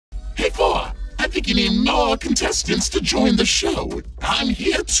think you need more contestants to join the show. I'm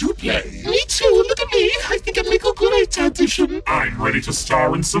here to play. Me too, look at me. I think I'd make a great addition. I'm ready to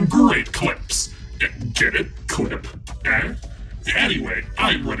star in some great clips. Get it? Clip? Eh? Anyway,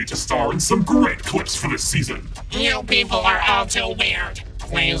 I'm ready to star in some great clips for this season. You people are all too weird.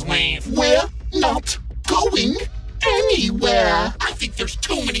 Please leave. We're not going anywhere. I think there's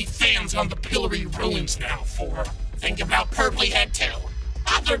too many fans on the Pillory Ruins now for. Think about Purpley Head too.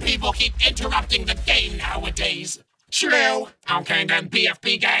 Other people keep interrupting the game nowadays. True. Okay then,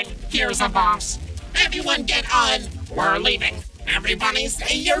 BFB gang, here's a boss. Everyone get on. We're leaving. Everybody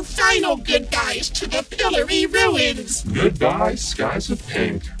say your final goodbyes to the Pillory Ruins. Goodbye, skies of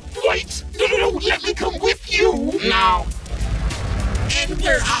pink. Wait, no, let me come with you. No. And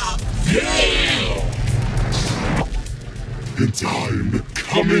we're off. Yeah! And I'm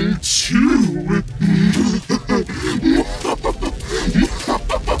coming too.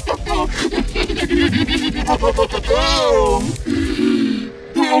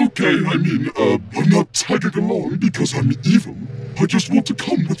 Okay, I'm not tagging along because I'm evil. I just want to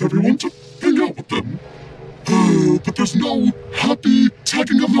come with everyone to hang out with them. But there's no happy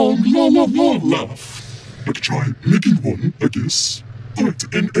tagging along la laugh. I could try making one, I guess. Alright,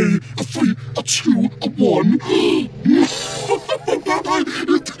 in a 3, a 2, a 1.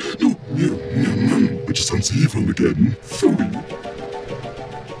 No, it just sounds evil again. 3.